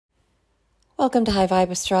Welcome to High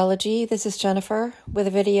Vibe Astrology. This is Jennifer with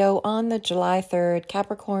a video on the July 3rd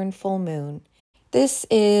Capricorn full moon. This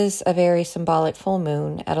is a very symbolic full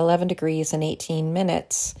moon at 11 degrees and 18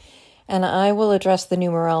 minutes, and I will address the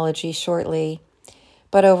numerology shortly.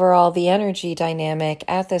 But overall, the energy dynamic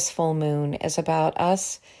at this full moon is about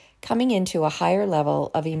us coming into a higher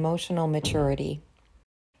level of emotional maturity.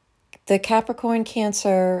 The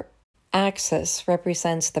Capricorn-Cancer axis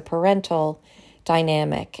represents the parental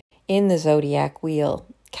dynamic in the zodiac wheel,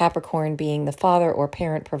 Capricorn being the father or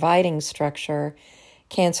parent providing structure,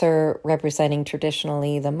 Cancer representing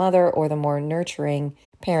traditionally the mother or the more nurturing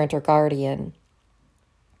parent or guardian.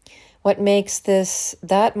 What makes this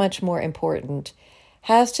that much more important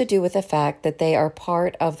has to do with the fact that they are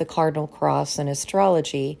part of the cardinal cross in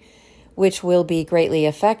astrology, which will be greatly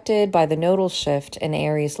affected by the nodal shift in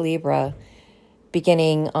Aries Libra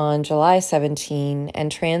beginning on July 17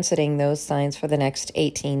 and transiting those signs for the next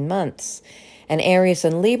 18 months. And Aries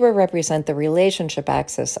and Libra represent the relationship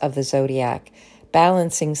axis of the zodiac,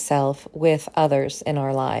 balancing self with others in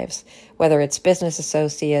our lives, whether it's business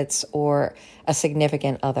associates or a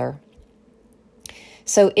significant other.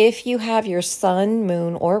 So if you have your sun,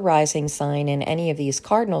 moon, or rising sign in any of these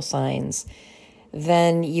cardinal signs,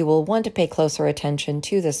 then you will want to pay closer attention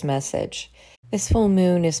to this message. This full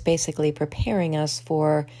moon is basically preparing us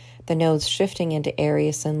for the nodes shifting into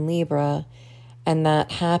Aries and Libra, and that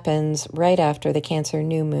happens right after the Cancer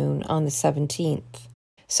new moon on the 17th.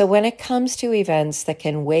 So when it comes to events that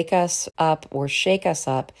can wake us up or shake us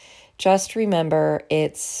up, just remember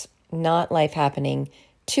it's not life happening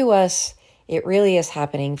to us. It really is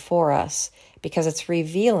happening for us because it's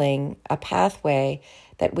revealing a pathway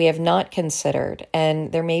that we have not considered.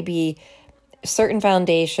 And there may be certain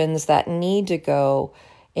foundations that need to go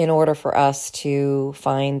in order for us to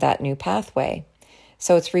find that new pathway.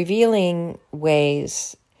 So it's revealing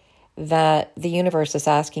ways that the universe is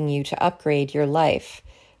asking you to upgrade your life,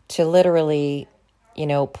 to literally,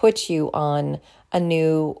 put you on a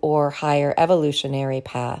new or higher evolutionary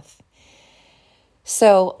path.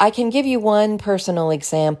 So I can give you one personal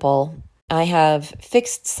example. I have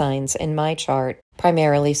fixed signs in my chart,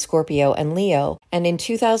 primarily Scorpio and Leo. And in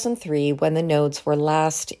 2003, when the nodes were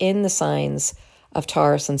last in the signs of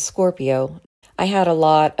Taurus and Scorpio, I had a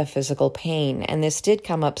lot of physical pain, and this did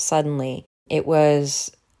come up suddenly. It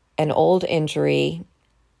was an old injury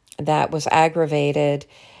that was aggravated,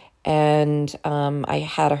 and I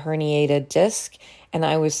had a herniated disc, and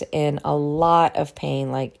I was in a lot of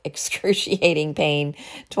pain, like excruciating pain,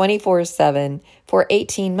 24/7 for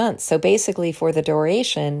 18 months. So basically for the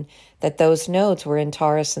duration that those nodes were in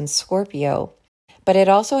Taurus and Scorpio. But it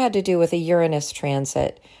also had to do with a Uranus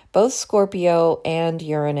transit. Both Scorpio and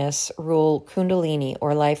Uranus rule Kundalini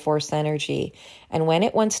or life force energy. And when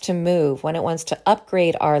it wants to move, when it wants to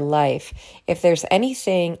upgrade our life, if there's any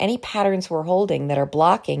patterns we're holding that are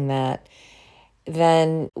blocking that,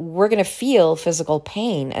 then we're going to feel physical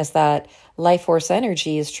pain as that life force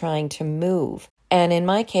energy is trying to move. And in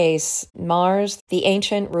my case, Mars, the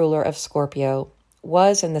ancient ruler of Scorpio,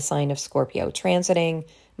 was in the sign of Scorpio, transiting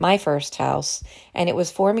my first house, and it was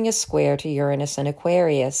forming a square to Uranus and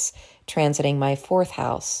Aquarius, transiting my fourth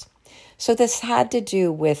house. So this had to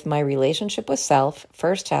do with my relationship with self,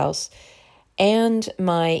 first house, and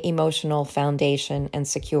my emotional foundation and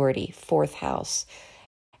security, fourth house.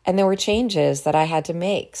 And there were changes that I had to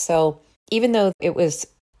make. So even though it was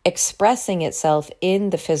expressing itself in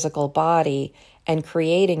the physical body and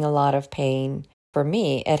creating a lot of pain, for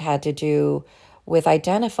me, it had to do with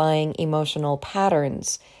identifying emotional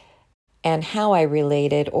patterns and how I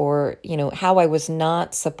related or, how I was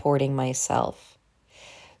not supporting myself.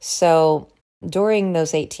 So during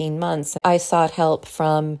those 18 months, I sought help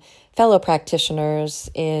from fellow practitioners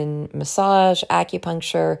in massage,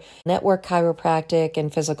 acupuncture, network chiropractic,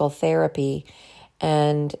 and physical therapy.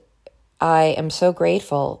 And I am so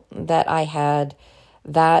grateful that I had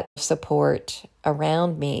that support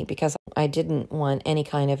around me because I didn't want any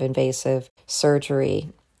kind of invasive surgery.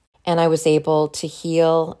 And I was able to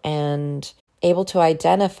heal and able to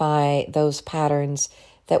identify those patterns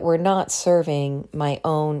that were not serving my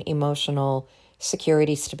own emotional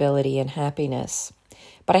security, stability, and happiness.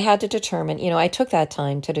 But I had to determine, I took that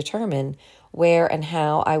time to determine where and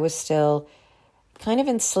how I was still kind of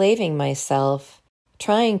enslaving myself,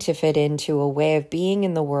 trying to fit into a way of being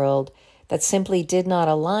in the world that simply did not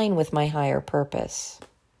align with my higher purpose.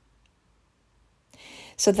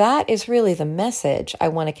 So that is really the message I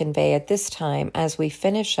want to convey at this time as we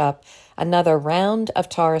finish up another round of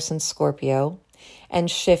Taurus and Scorpio and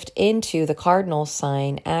shift into the cardinal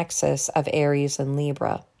sign axis of Aries and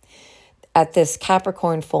Libra. At this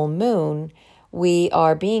Capricorn full moon, we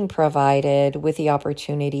are being provided with the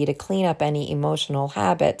opportunity to clean up any emotional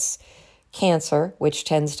habits. Cancer, which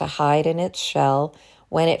tends to hide in its shell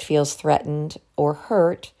when it feels threatened or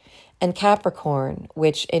hurt, and Capricorn,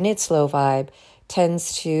 which in its low vibe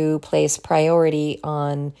tends to place priority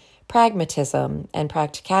on pragmatism and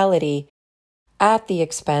practicality at the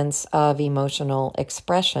expense of emotional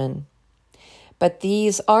expression. But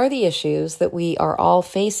these are the issues that we are all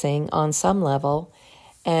facing on some level,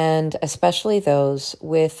 and especially those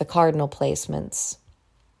with the cardinal placements.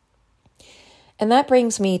 And that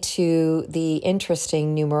brings me to the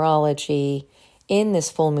interesting numerology in this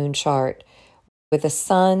full moon chart with the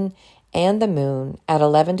sun and the moon at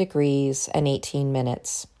 11 degrees and 18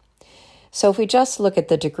 minutes. So if we just look at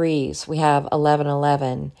the degrees, we have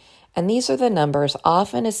 1111, and these are the numbers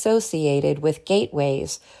often associated with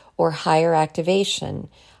gateways or higher activation,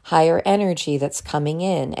 higher energy that's coming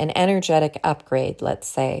in, an energetic upgrade, let's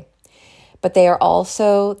say. But they are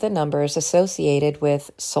also the numbers associated with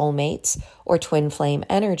soulmates or twin flame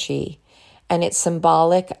energy. And it's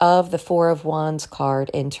symbolic of the Four of Wands card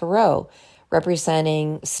in Tarot,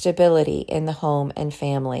 representing stability in the home and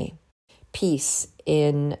family, peace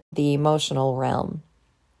in the emotional realm.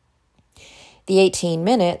 The 18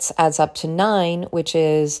 minutes adds up to 9, which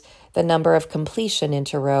is the number of completion in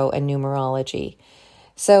Tarot and numerology.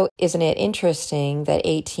 So isn't it interesting that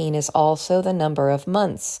 18 is also the number of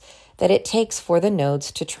months that it takes for the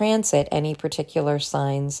nodes to transit any particular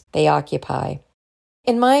signs they occupy?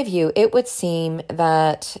 In my view, it would seem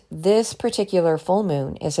that this particular full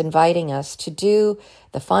moon is inviting us to do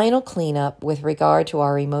the final cleanup with regard to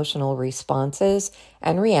our emotional responses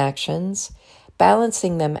and reactions,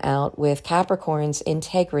 balancing them out with Capricorn's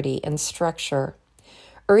integrity and structure.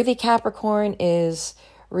 Earthy Capricorn is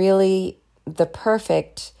really the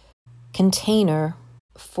perfect container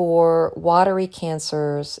for watery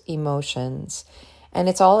Cancer's emotions, and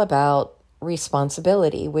it's all about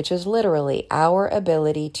responsibility, which is literally our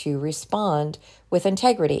ability to respond with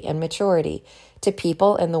integrity and maturity to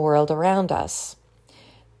people and the world around us.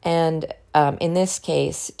 And in this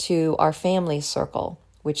case, to our family circle,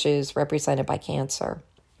 which is represented by Cancer.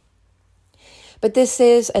 But this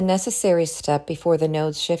is a necessary step before the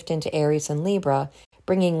nodes shift into Aries and Libra,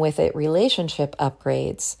 bringing with it relationship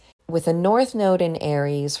upgrades. With a North Node in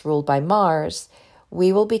Aries ruled by Mars,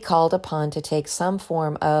 we will be called upon to take some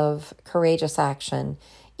form of courageous action,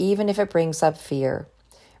 even if it brings up fear.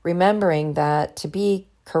 Remembering that to be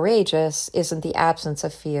courageous isn't the absence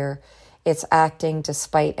of fear, it's acting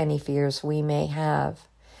despite any fears we may have.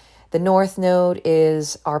 The North Node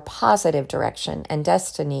is our positive direction and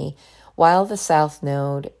destiny, while the South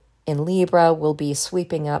Node in Libra will be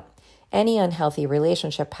sweeping up any unhealthy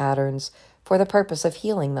relationship patterns for the purpose of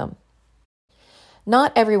healing them.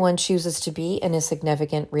 Not everyone chooses to be in a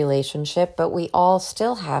significant relationship, but we all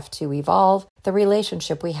still have to evolve the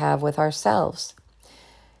relationship we have with ourselves.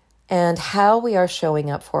 And how we are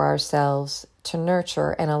showing up for ourselves to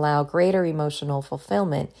nurture and allow greater emotional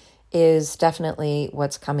fulfillment is definitely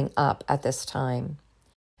what's coming up at this time.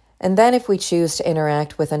 And then if we choose to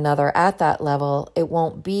interact with another at that level, it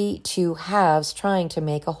won't be two halves trying to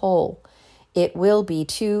make a whole. It will be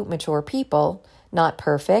two mature people, not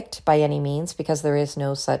perfect by any means, because there is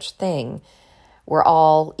no such thing. We're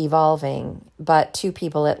all evolving, but two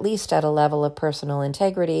people at least at a level of personal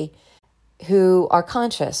integrity who are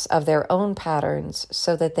conscious of their own patterns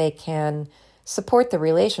so that they can support the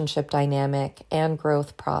relationship dynamic and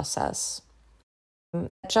growth process.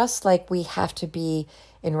 Just like we have to be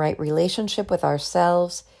in right relationship with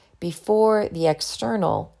ourselves before the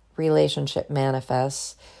external relationship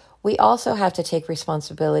manifests, we also have to take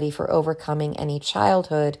responsibility for overcoming any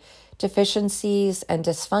childhood deficiencies and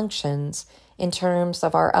dysfunctions in terms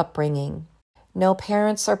of our upbringing. No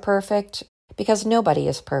parents are perfect because nobody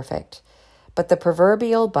is perfect, but the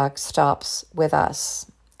proverbial buck stops with us.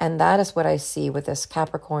 And that is what I see with this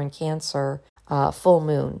Capricorn Cancer full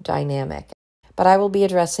moon dynamic. But I will be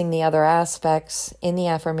addressing the other aspects in the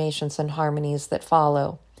affirmations and harmonies that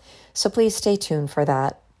follow. So please stay tuned for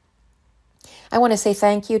that. I want to say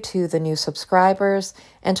thank you to the new subscribers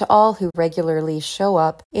and to all who regularly show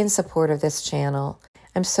up in support of this channel.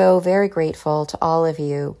 I'm so very grateful to all of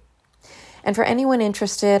you. And for anyone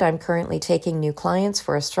interested, I'm currently taking new clients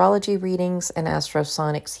for astrology readings and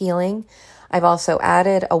Astrosonics healing. I've also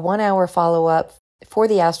added a 1-hour follow-up for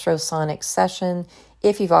the Astrosonics session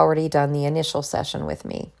if you've already done the initial session with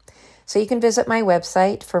me. So you can visit my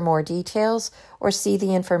website for more details or see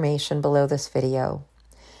the information below this video.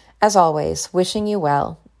 As always, wishing you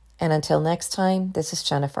well, and until next time, this is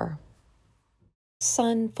Jennifer.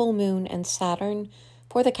 Sun, full moon, and Saturn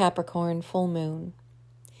for the Capricorn full moon.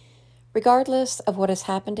 Regardless of what has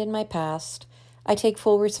happened in my past, I take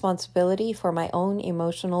full responsibility for my own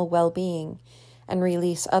emotional well-being and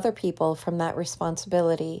release other people from that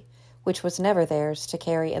responsibility, which was never theirs to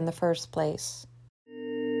carry in the first place.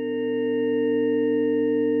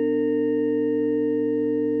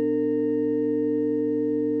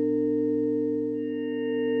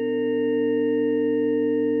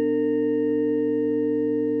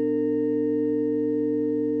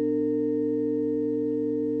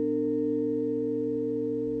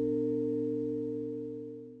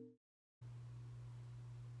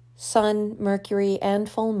 Sun, Mercury, and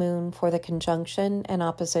full moon for the conjunction and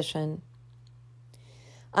opposition.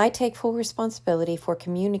 I take full responsibility for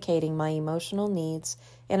communicating my emotional needs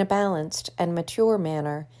in a balanced and mature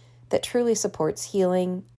manner that truly supports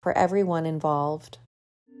healing for everyone involved.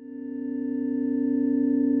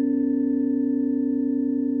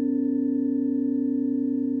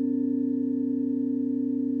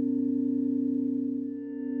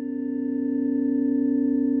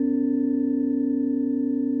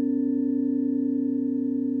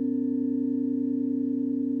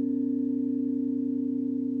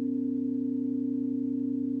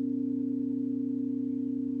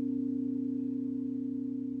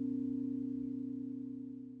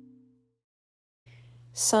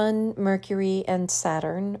 Sun, Mercury, and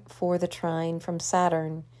Saturn for the trine from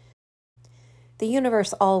Saturn. The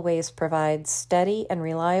universe always provides steady and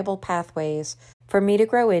reliable pathways for me to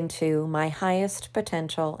grow into my highest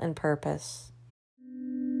potential and purpose.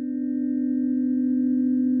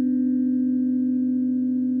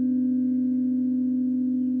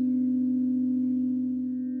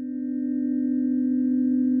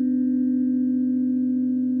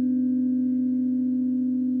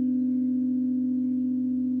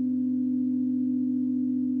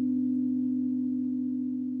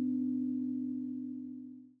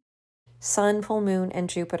 Sun, full moon, and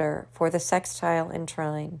Jupiter for the sextile and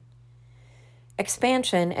trine.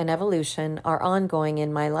 Expansion and evolution are ongoing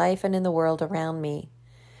in my life and in the world around me.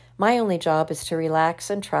 My only job is to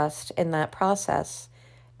relax and trust in that process,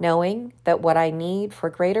 knowing that what I need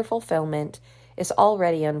for greater fulfillment is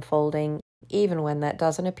already unfolding, even when that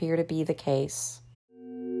doesn't appear to be the case.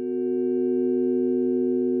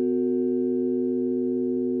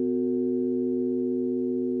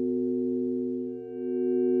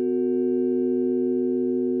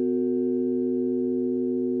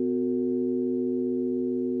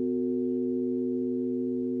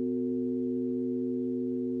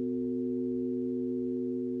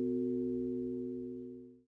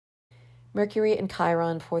 Mercury and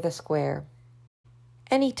Chiron for the square.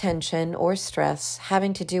 Any tension or stress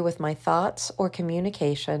having to do with my thoughts or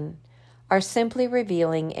communication are simply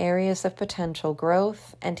revealing areas of potential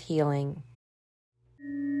growth and healing.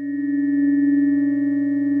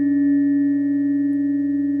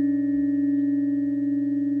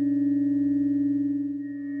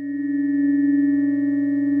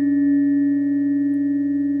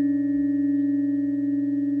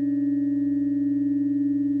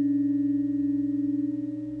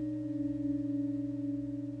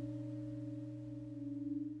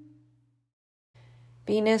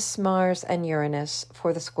 Venus, Mars, and Uranus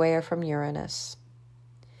for the square from Uranus.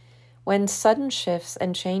 When sudden shifts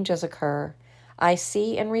and changes occur, I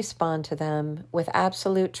see and respond to them with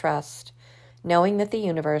absolute trust, knowing that the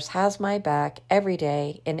universe has my back every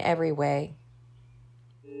day in every way.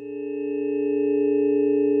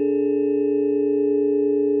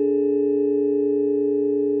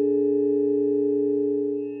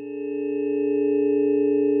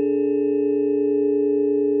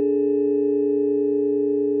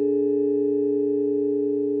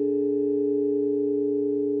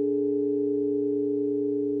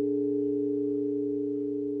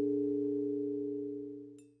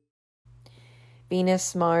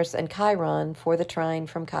 Venus, Mars, and Chiron for the trine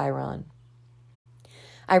from Chiron.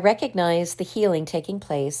 I recognize the healing taking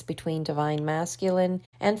place between divine masculine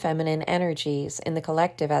and feminine energies in the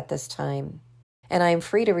collective at this time, and I am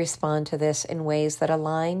free to respond to this in ways that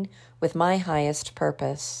align with my highest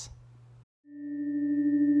purpose.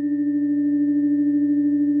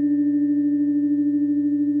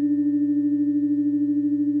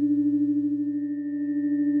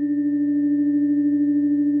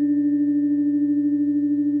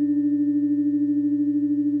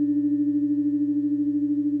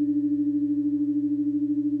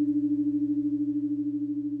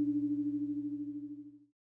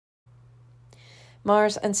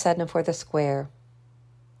 Mars and Sedna for the square.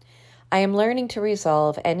 I am learning to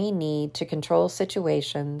resolve any need to control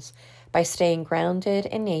situations by staying grounded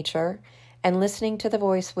in nature and listening to the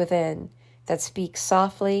voice within that speaks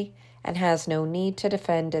softly and has no need to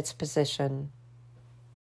defend its position.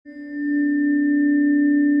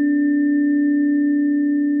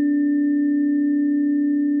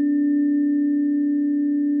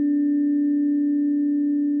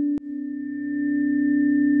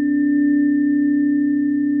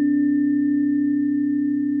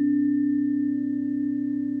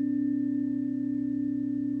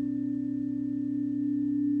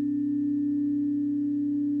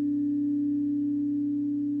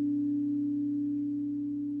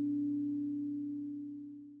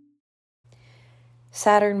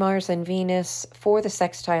 Saturn, Mars, and Venus for the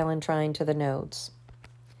sextile and trine to the nodes.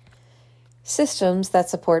 Systems that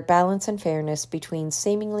support balance and fairness between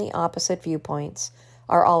seemingly opposite viewpoints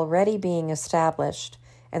are already being established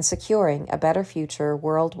and securing a better future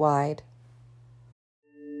worldwide.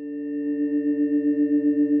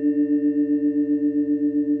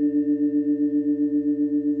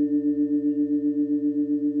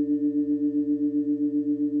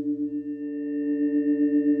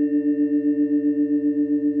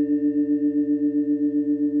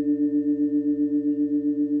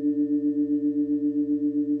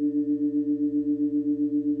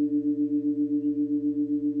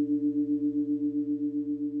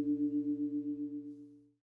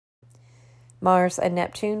 Mars and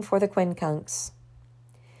Neptune for the quincunx.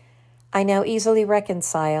 I now easily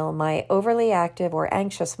reconcile my overly active or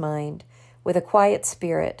anxious mind with a quiet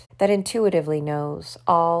spirit that intuitively knows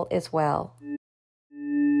all is well.